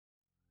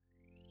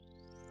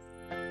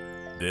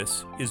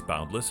This is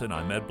Boundless, and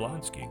I'm Ed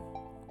Blonsky.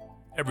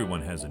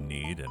 Everyone has a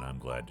need, and I'm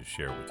glad to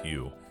share with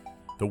you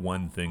the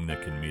one thing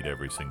that can meet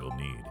every single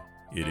need.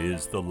 It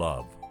is the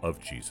love of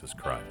Jesus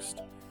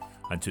Christ.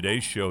 On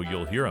today's show,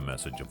 you'll hear a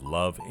message of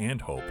love and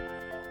hope,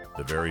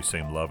 the very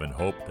same love and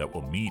hope that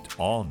will meet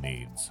all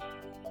needs.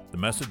 The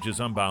messages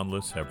on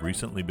Boundless have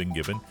recently been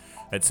given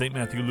at St.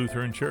 Matthew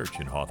Lutheran Church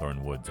in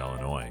Hawthorne Woods,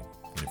 Illinois.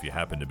 And if you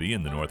happen to be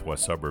in the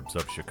northwest suburbs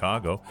of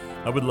Chicago,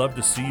 I would love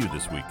to see you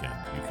this weekend.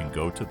 You can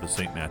go to the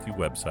St. Matthew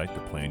website to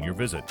plan your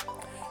visit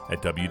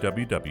at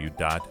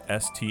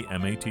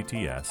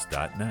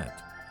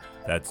www.stmatts.net.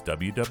 That's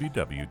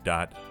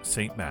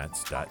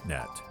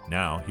www.stmats.net.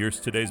 Now,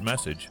 here's today's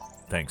message.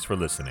 Thanks for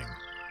listening.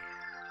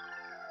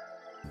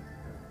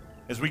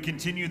 As we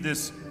continue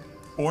this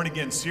Born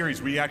Again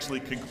series, we actually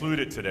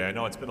concluded today. I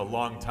know it's been a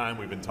long time.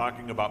 We've been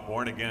talking about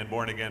born again,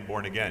 born again,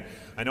 born again.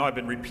 I know I've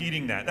been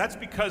repeating that. That's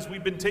because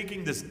we've been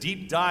taking this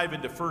deep dive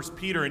into 1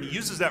 Peter, and he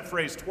uses that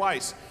phrase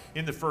twice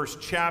in the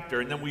first chapter.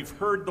 And then we've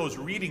heard those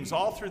readings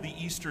all through the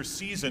Easter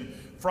season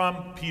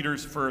from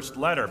Peter's first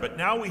letter. But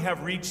now we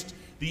have reached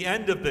the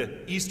end of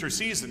the Easter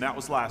season. That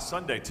was last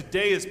Sunday.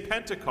 Today is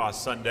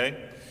Pentecost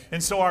Sunday.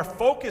 And so our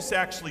focus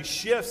actually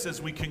shifts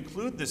as we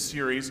conclude this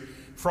series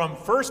from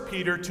 1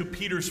 Peter to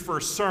Peter's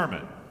first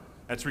sermon.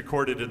 That's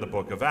recorded in the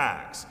book of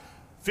Acts.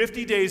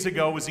 50 days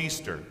ago was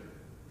Easter.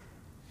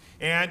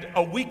 And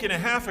a week and a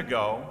half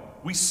ago,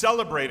 we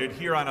celebrated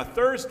here on a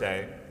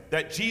Thursday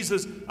that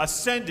Jesus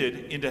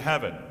ascended into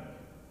heaven.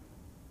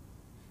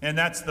 And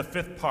that's the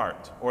fifth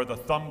part, or the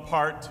thumb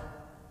part,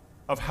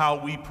 of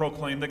how we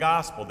proclaim the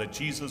gospel, that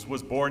Jesus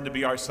was born to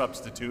be our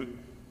substitute,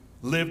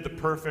 lived the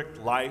perfect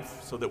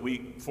life so that we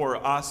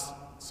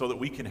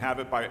can have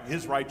it by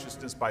his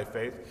righteousness by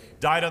faith,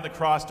 died on the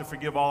cross to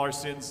forgive all our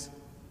sins,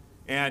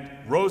 and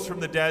rose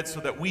from the dead so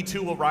that we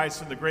too will rise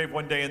from the grave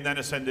one day, and then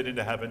ascended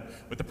into heaven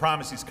with the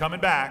promise he's coming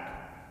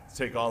back to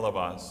take all of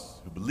us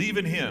who believe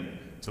in him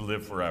to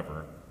live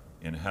forever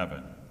in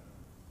heaven.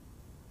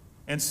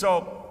 And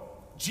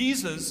so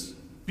Jesus,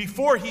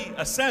 before he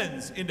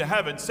ascends into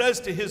heaven, says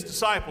to his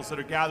disciples that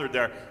are gathered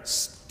there,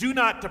 do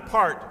not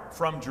depart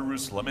from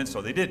Jerusalem. And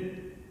so they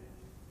didn't.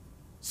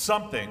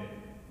 Something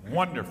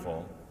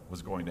wonderful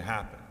was going to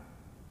happen.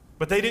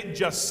 But they didn't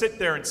just sit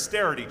there and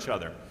stare at each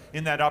other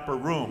in that upper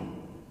room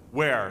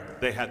where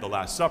they had the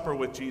Last Supper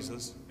with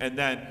Jesus, and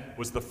then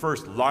was the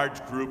first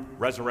large group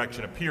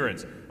resurrection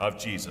appearance of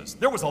Jesus.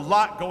 There was a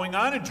lot going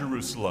on in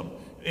Jerusalem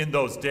in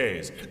those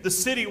days. The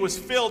city was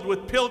filled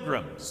with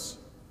pilgrims.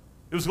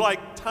 It was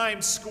like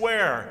Times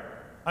Square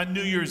on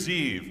New Year's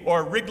Eve,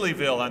 or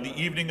Wrigleyville on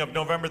the evening of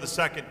November the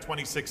 2nd,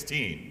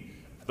 2016.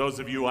 For those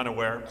of you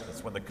unaware,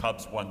 that's when the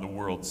Cubs won the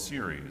World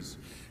Series.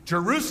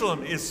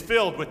 Jerusalem is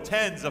filled with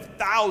tens of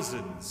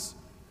thousands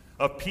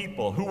of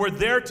people who were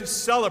there to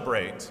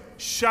celebrate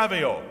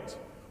Shavuot,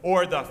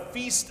 or the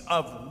Feast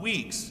of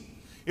Weeks.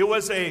 It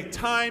was a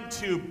time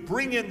to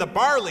bring in the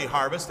barley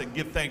harvest and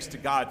give thanks to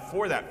God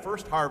for that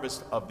first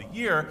harvest of the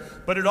year,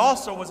 but it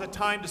also was a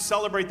time to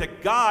celebrate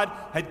that God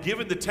had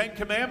given the Ten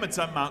Commandments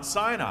on Mount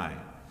Sinai.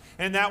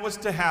 And that was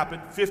to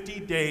happen 50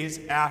 days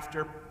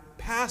after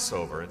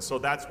Passover, and so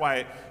that's why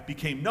it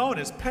became known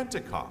as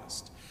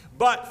Pentecost.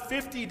 But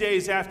 50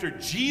 days after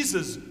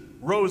Jesus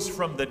rose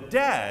from the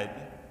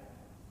dead,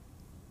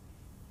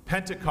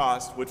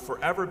 Pentecost would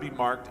forever be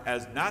marked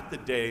as not the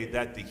day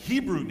that the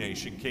Hebrew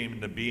nation came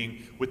into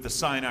being with the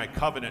Sinai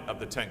covenant of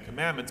the Ten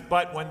Commandments,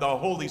 but when the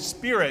Holy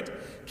Spirit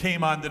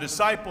came on the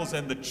disciples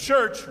and the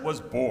church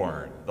was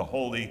born, the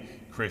Holy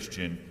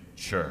Christian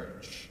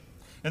Church.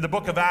 And the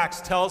book of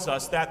Acts tells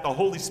us that the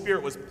Holy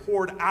Spirit was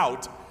poured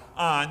out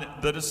on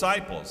the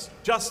disciples,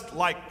 just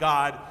like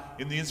God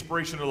in the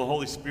inspiration of the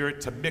Holy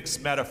Spirit to mix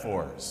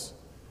metaphors.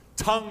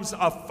 Tongues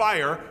of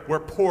fire were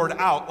poured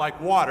out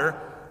like water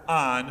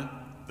on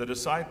the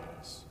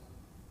disciples.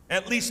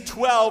 At least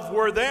 12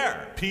 were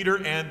there,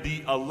 Peter and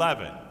the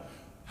 11.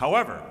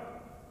 However,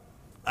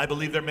 I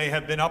believe there may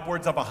have been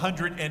upwards of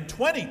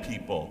 120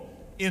 people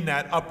in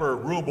that upper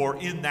room or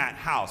in that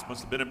house.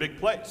 Must have been a big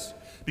place,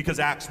 because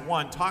Acts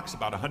 1 talks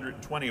about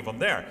 120 of them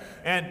there.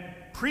 And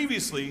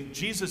previously,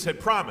 Jesus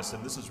had promised,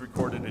 and this is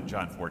recorded in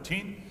John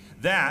 14,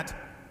 that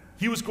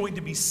he was going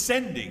to be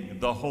sending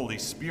the Holy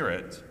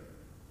Spirit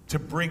to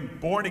bring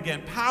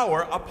born-again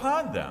power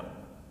upon them.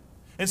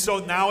 And so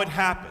now it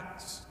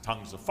happens.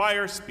 Tongues of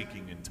fire,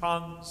 speaking in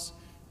tongues,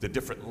 the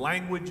different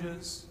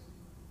languages.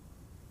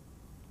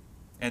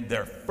 And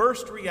their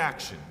first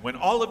reaction when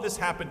all of this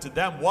happened to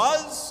them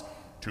was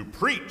to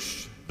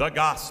preach the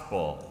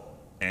gospel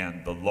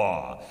and the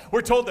law.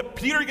 We're told that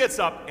Peter gets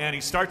up and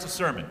he starts a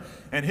sermon.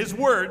 And his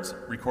words,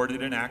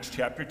 recorded in Acts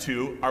chapter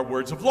 2, are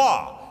words of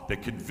law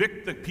that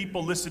convict the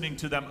people listening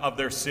to them of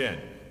their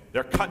sin.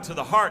 They're cut to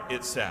the heart,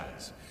 it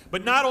says.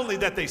 But not only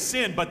that they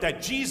sin, but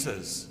that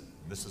Jesus,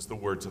 this is the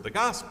words of the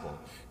gospel,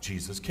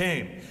 Jesus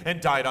came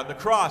and died on the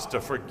cross to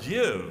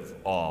forgive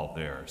all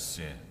their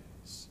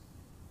sins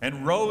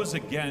and rose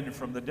again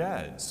from the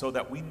dead so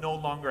that we no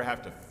longer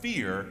have to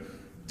fear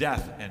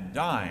death and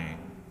dying,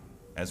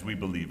 as we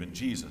believe in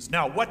Jesus.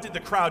 Now, what did the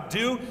crowd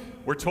do?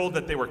 We're told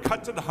that they were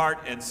cut to the heart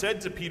and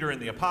said to Peter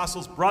and the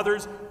apostles,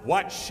 "Brothers,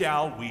 what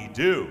shall we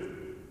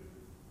do?"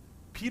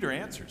 Peter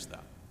answers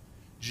them,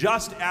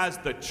 just as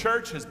the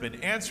church has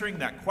been answering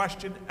that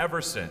question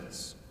ever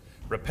since.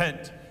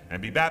 "Repent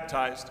and be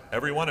baptized,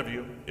 every one of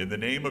you, in the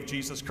name of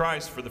Jesus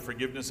Christ for the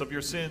forgiveness of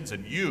your sins,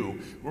 and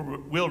you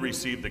will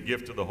receive the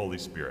gift of the Holy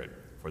Spirit.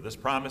 For this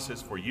promise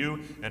is for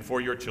you and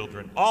for your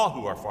children, all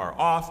who are far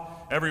off,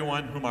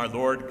 everyone whom our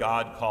Lord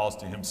God calls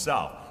to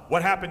himself."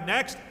 What happened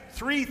next?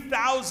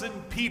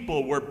 3,000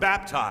 people were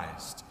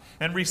baptized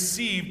and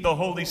received the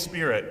Holy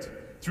Spirit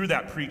through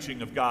that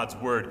preaching of God's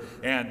word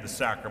and the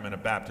sacrament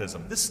of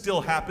baptism. This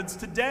still happens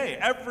today.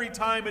 Every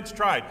time it's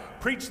tried,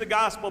 preach the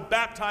gospel,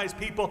 baptize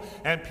people,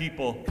 and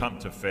people come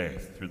to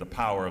faith through the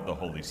power of the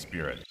Holy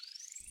Spirit.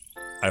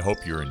 I hope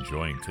you're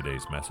enjoying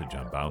today's message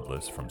on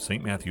Boundless from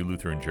St. Matthew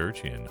Lutheran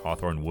Church in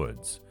Hawthorne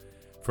Woods.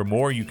 For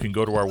more, you can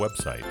go to our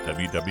website,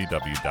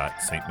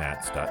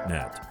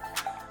 www.stmats.net.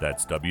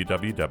 That's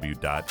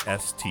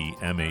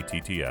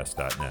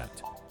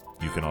www.stmatts.net.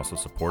 You can also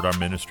support our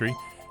ministry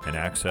and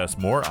access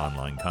more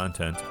online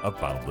content of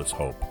Boundless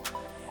Hope.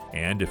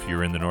 And if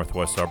you're in the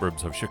northwest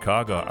suburbs of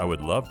Chicago, I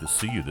would love to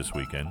see you this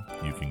weekend.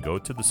 You can go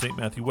to the St.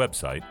 Matthew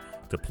website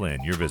to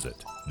plan your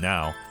visit.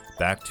 Now,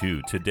 back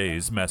to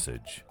today's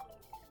message.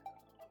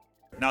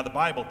 Now, the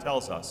Bible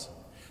tells us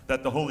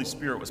that the Holy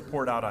Spirit was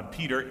poured out on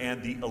Peter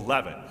and the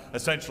 11.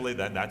 Essentially,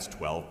 then, that's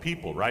 12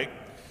 people, right?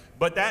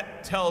 But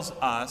that tells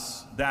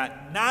us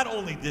that not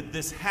only did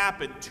this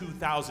happen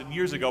 2,000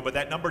 years ago, but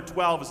that number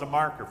 12 is a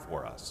marker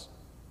for us.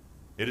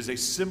 It is a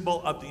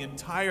symbol of the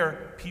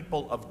entire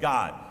people of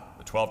God.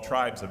 The 12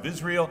 tribes of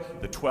Israel,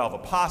 the 12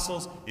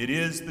 apostles. It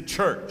is the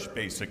church,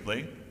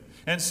 basically.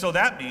 And so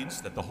that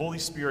means that the Holy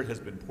Spirit has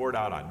been poured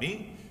out on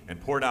me and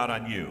poured out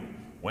on you.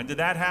 When did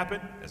that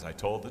happen? As I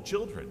told the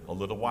children a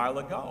little while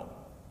ago.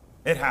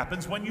 It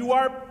happens when you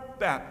are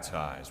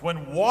baptized,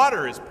 when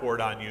water is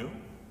poured on you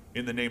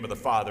in the name of the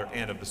Father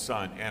and of the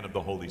Son and of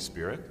the Holy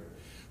Spirit.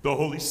 The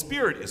Holy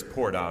Spirit is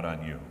poured out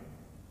on you.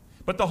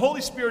 But the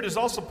Holy Spirit is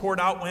also poured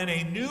out when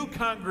a new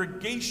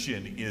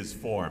congregation is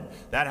formed.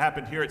 That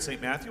happened here at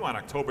St. Matthew on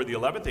October the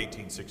 11th,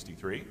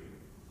 1863,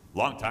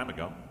 long time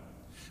ago.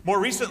 More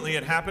recently,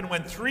 it happened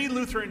when 3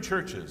 Lutheran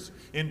churches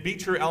in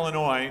Beecher,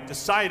 Illinois,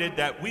 decided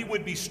that we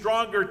would be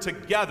stronger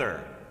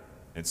together.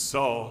 And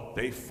so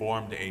they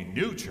formed a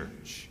new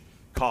church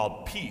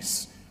called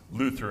Peace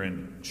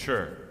Lutheran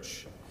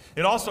Church.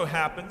 It also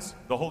happens,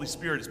 the Holy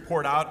Spirit is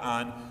poured out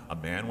on a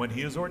man when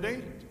he is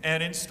ordained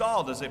and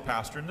installed as a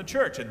pastor in the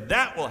church. And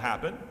that will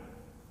happen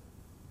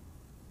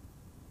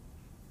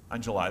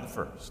on July the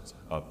 1st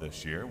of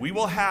this year. We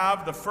will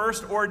have the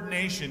first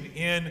ordination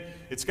in,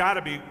 it's got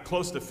to be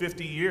close to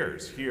 50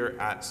 years here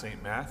at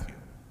St. Matthew.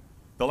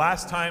 The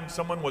last time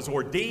someone was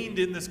ordained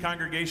in this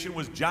congregation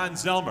was John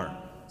Zelmer.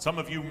 Some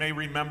of you may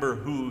remember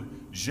who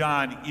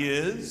John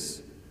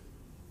is.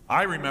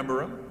 I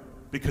remember him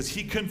because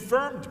he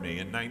confirmed me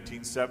in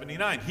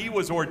 1979. He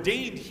was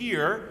ordained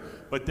here,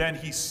 but then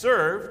he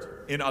served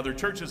in other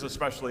churches,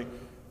 especially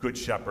Good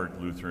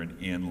Shepherd Lutheran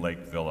in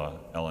Lake Villa,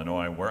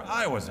 Illinois, where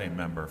I was a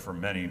member for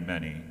many,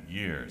 many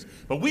years.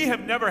 But we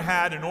have never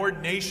had an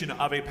ordination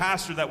of a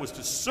pastor that was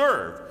to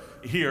serve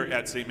here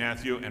at St.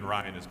 Matthew, and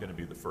Ryan is going to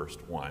be the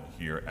first one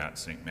here at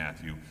St.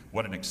 Matthew.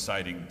 What an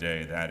exciting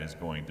day that is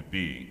going to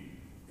be.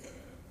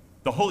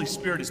 The Holy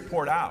Spirit is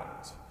poured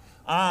out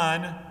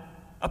on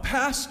a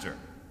pastor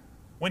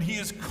when he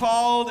is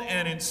called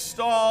and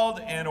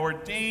installed and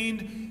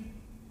ordained,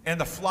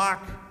 and the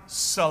flock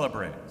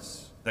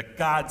celebrates that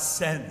God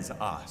sends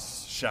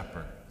us,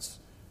 shepherds,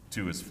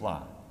 to his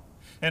flock.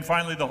 And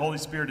finally, the Holy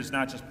Spirit is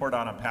not just poured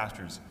out on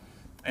pastors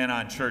and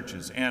on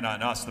churches and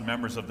on us, the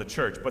members of the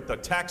church, but the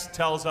text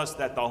tells us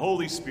that the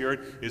Holy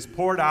Spirit is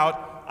poured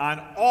out on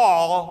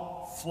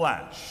all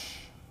flesh.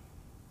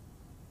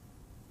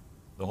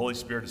 The Holy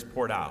Spirit is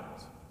poured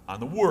out on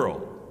the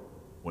world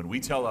when we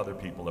tell other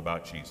people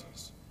about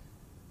Jesus.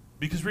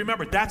 Because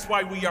remember, that's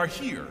why we are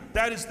here.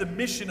 That is the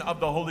mission of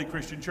the Holy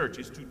Christian Church,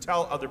 is to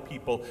tell other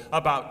people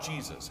about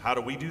Jesus. How do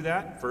we do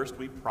that? First,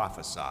 we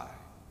prophesy.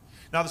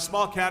 Now, the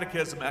Small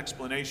Catechism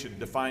explanation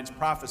defines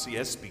prophecy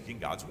as speaking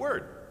God's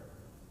word.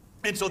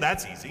 And so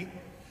that's easy.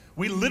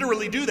 We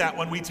literally do that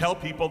when we tell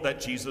people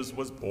that Jesus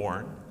was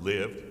born,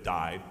 lived,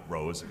 died,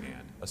 rose,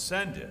 and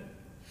ascended.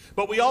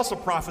 But we also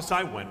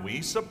prophesy when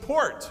we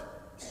support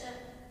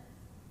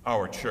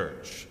our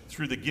church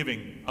through the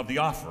giving of the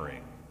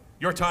offering.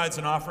 Your tithes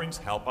and offerings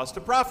help us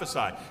to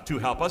prophesy, to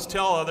help us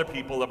tell other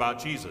people about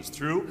Jesus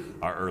through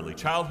our early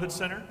childhood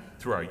center,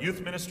 through our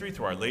youth ministry,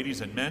 through our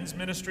ladies and men's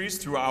ministries,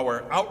 through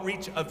our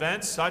outreach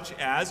events such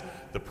as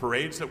the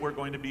parades that we're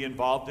going to be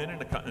involved in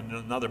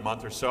another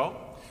month or so,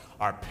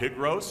 our pig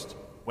roast,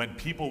 when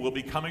people will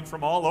be coming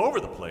from all over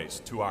the place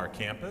to our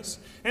campus,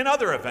 and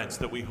other events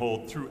that we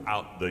hold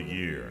throughout the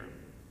year.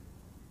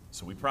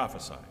 So we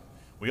prophesy.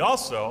 We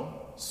also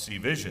see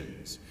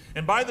visions.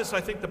 And by this,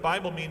 I think the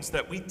Bible means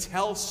that we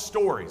tell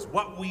stories,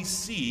 what we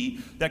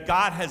see that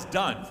God has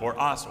done for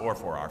us or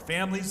for our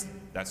families.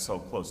 That's so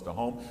close to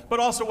home. But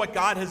also what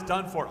God has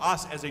done for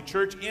us as a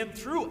church and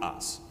through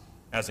us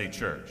as a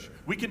church.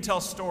 We can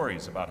tell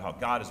stories about how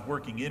God is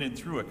working in and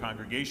through a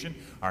congregation,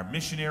 our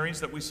missionaries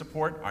that we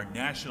support, our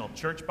national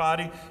church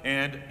body,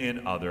 and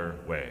in other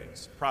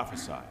ways.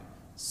 Prophesy,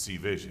 see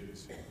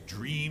visions,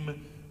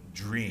 dream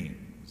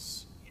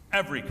dreams.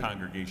 Every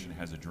congregation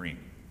has a dream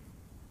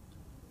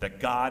that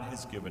God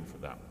has given for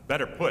them.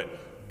 Better put,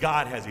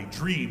 God has a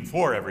dream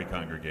for every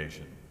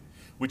congregation,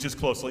 which is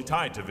closely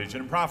tied to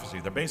vision and prophecy.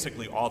 They're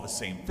basically all the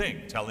same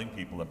thing, telling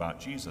people about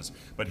Jesus.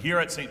 But here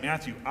at St.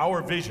 Matthew,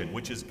 our vision,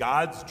 which is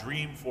God's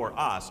dream for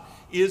us,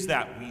 is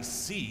that we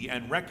see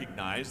and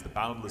recognize the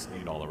boundless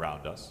need all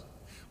around us.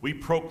 We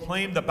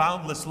proclaim the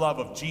boundless love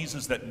of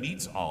Jesus that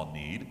meets all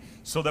need,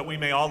 so that we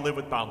may all live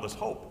with boundless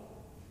hope.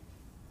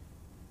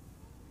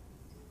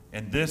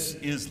 And this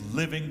is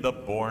living the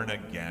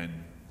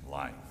born-again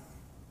life.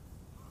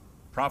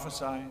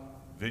 Prophesy,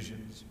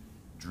 visions,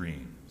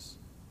 dreams.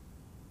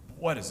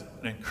 What is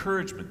an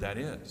encouragement that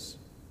is.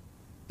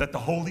 That the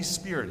Holy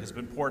Spirit has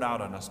been poured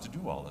out on us to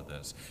do all of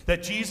this.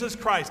 That Jesus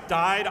Christ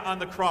died on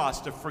the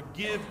cross to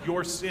forgive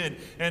your sin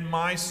and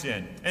my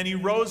sin. And he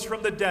rose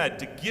from the dead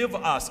to give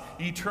us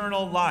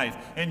eternal life.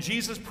 And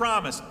Jesus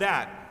promised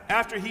that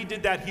after he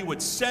did that, he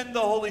would send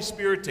the Holy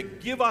Spirit to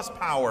give us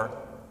power.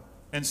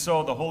 And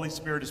so the Holy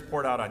Spirit is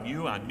poured out on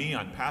you, on me,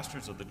 on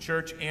pastors of the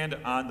church, and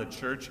on the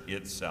church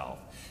itself.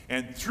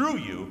 And through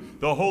you,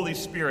 the Holy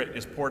Spirit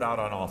is poured out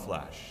on all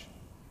flesh.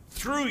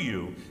 Through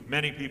you,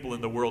 many people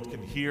in the world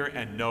can hear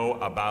and know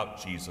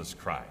about Jesus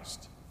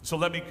Christ. So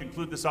let me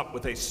conclude this up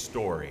with a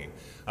story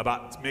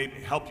about to maybe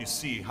help you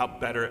see how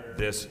better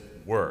this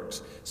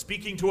works.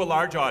 Speaking to a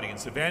large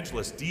audience,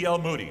 evangelist D.L.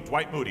 Moody,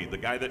 Dwight Moody, the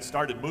guy that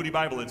started Moody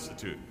Bible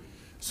Institute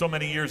so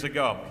many years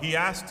ago, he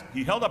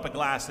held up a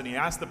glass and he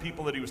asked the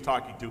people that he was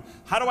talking to,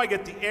 how do I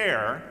get the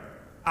air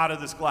out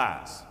of this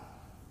glass?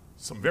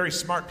 Some very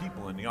smart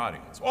people in the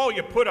audience. Oh,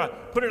 you put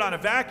it on a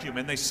vacuum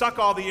and they suck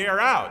all the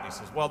air out. He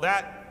says, well,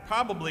 that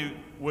probably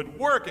would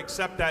work,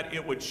 except that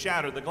it would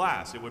shatter the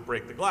glass. It would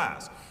break the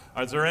glass.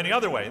 Is there any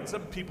other way? And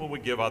some people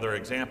would give other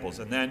examples.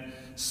 And then,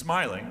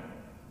 smiling,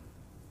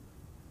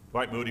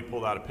 Dwight Moody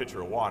pulled out a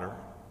pitcher of water,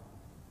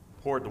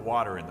 poured the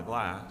water in the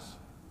glass,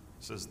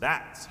 says,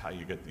 that's how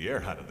you get the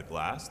air out of the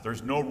glass.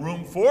 There's no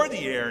room for the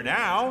air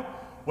now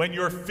when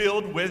you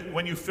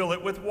fill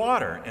it with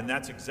water. And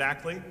that's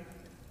exactly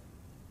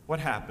what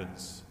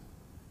happens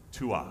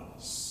to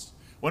us.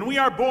 When we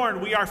are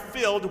born, we are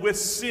filled with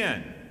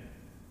sin.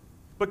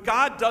 But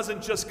God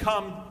doesn't just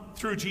come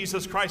through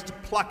Jesus Christ to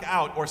pluck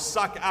out or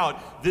suck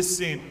out this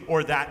sin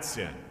or that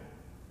sin.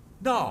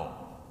 No.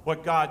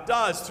 What God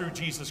does through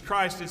Jesus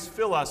Christ is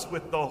fill us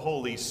with the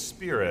Holy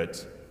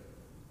Spirit.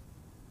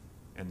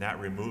 And that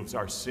removes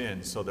our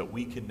sin so that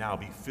we can now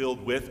be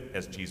filled with,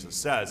 as Jesus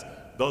says,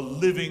 the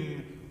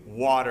living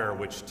water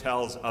which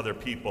tells other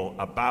people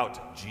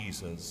about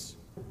Jesus.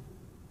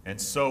 And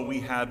so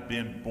we have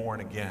been born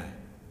again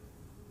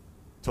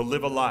to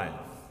live a life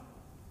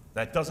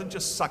that doesn't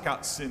just suck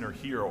out sin or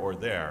here or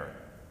there,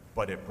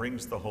 but it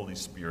brings the Holy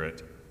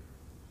Spirit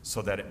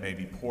so that it may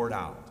be poured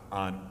out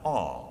on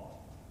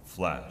all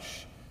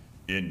flesh.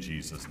 In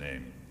Jesus'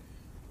 name,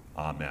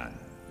 amen.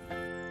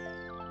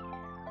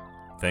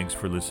 Thanks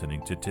for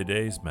listening to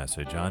today's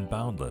message on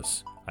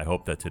Boundless. I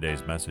hope that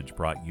today's message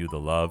brought you the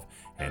love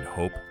and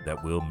hope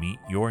that will meet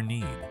your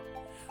need.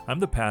 I'm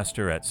the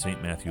pastor at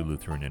St. Matthew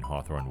Lutheran in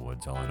Hawthorne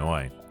Woods,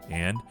 Illinois,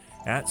 and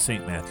at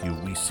St. Matthew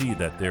we see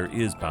that there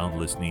is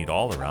boundless need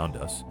all around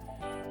us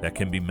that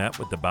can be met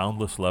with the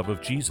boundless love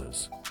of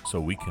Jesus, so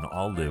we can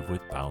all live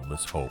with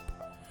boundless hope.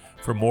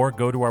 For more,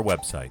 go to our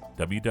website,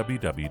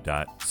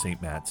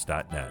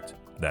 www.stmats.net.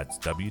 That's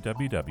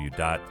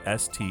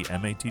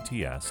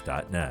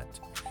www.stmatts.net.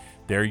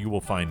 There you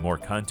will find more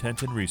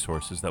content and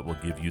resources that will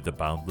give you the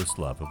boundless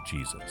love of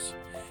Jesus.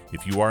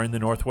 If you are in the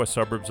northwest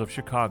suburbs of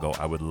Chicago,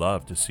 I would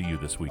love to see you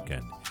this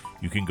weekend.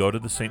 You can go to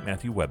the St.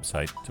 Matthew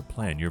website to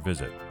plan your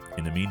visit.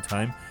 In the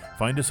meantime,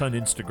 find us on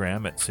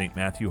Instagram at St.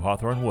 Matthew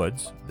Hawthorne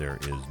Woods. There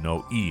is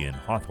no E in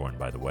Hawthorne,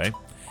 by the way.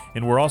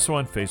 And we're also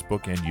on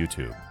Facebook and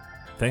YouTube.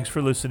 Thanks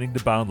for listening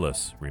to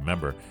Boundless.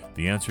 Remember,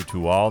 the answer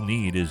to all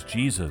need is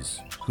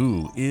Jesus,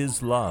 who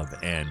is love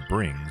and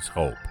brings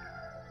hope.